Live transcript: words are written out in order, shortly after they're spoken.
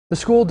The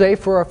school day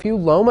for a few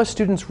Loma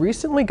students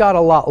recently got a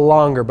lot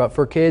longer, but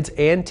for kids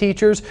and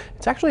teachers,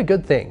 it's actually a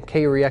good thing.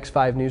 KREX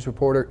 5 News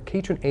reporter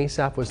Katrin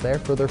Asaf was there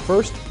for their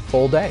first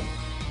full day.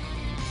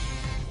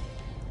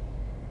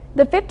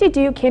 The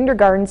 52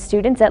 kindergarten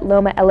students at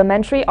Loma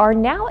Elementary are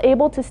now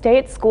able to stay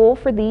at school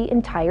for the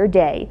entire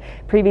day.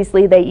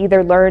 Previously, they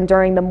either learned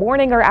during the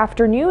morning or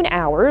afternoon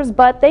hours,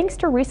 but thanks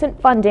to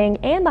recent funding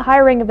and the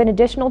hiring of an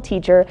additional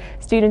teacher,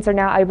 students are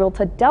now able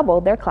to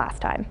double their class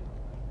time.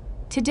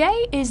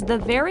 Today is the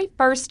very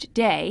first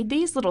day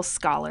these little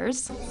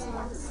scholars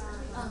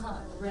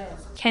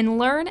can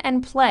learn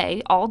and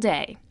play all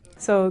day.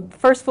 So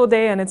first full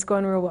day and it's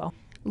going real well.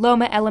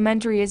 Loma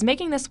Elementary is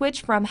making the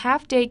switch from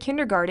half-day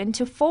kindergarten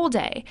to full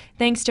day,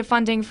 thanks to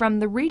funding from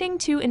the Reading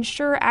to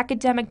Ensure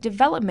Academic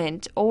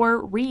Development,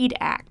 or READ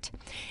Act.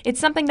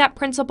 It's something that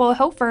Principal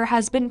Hofer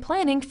has been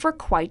planning for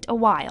quite a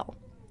while.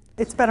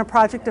 It's been a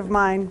project of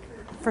mine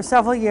for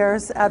several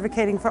years,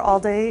 advocating for all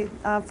day,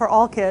 for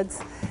all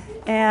kids.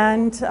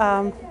 And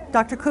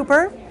Dr.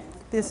 Cooper,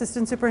 the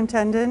assistant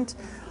superintendent,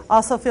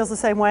 also feels the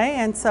same way,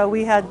 and so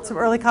we had some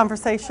early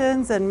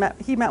conversations, and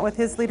he met with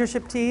his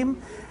leadership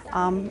team,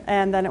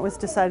 and then it was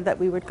decided that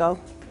we would go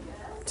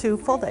to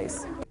full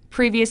days.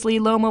 Previously,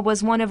 Loma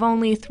was one of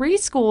only 3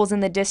 schools in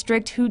the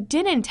district who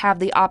didn't have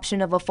the option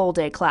of a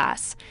full-day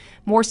class.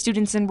 More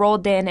students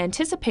enrolled than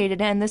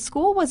anticipated, and the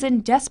school was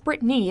in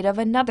desperate need of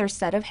another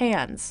set of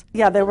hands.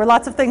 Yeah, there were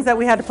lots of things that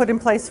we had to put in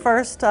place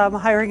first,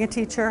 hiring a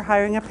teacher,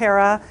 hiring a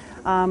para,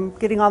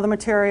 getting all the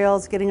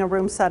materials, getting a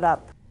room set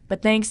up.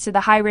 But thanks to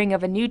the hiring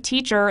of a new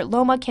teacher,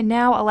 Loma can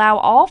now allow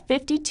all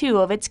 52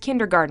 of its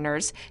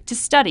kindergartners to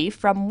study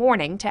from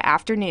morning to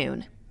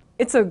afternoon.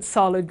 It's a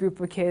solid group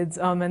of kids,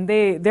 and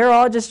they're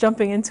all just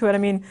jumping into it. I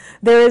mean,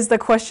 there is the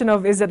question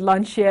of, is it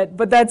lunch yet?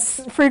 But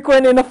that's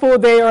frequent in a full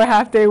day or a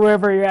half day,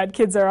 wherever you're at.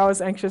 Kids are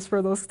always anxious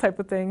for those type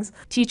of things.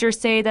 Teachers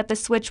say that the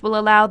switch will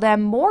allow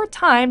them more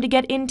time to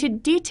get into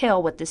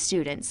detail with the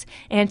students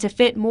and to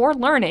fit more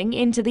learning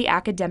into the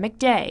academic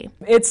day.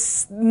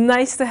 It's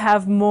nice to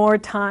have more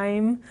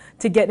time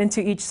to get into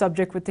each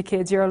subject with the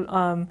kids. You're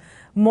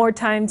more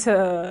time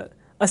to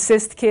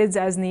assist kids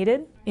as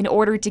needed. In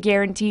order to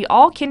guarantee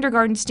all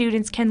kindergarten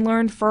students can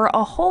learn for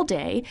a whole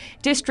day,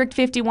 District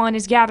 51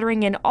 is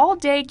gathering an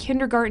all-day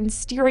kindergarten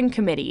steering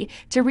committee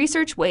to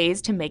research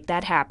ways to make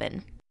that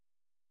happen.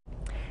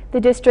 The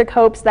district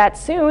hopes that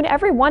soon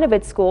every one of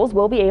its schools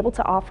will be able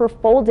to offer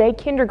full-day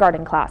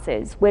kindergarten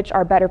classes, which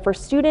are better for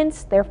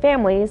students, their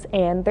families,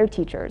 and their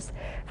teachers.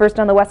 First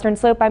on the Western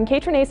Slope, I'm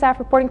Katrin Asaf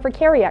reporting for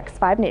KREX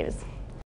 5 News.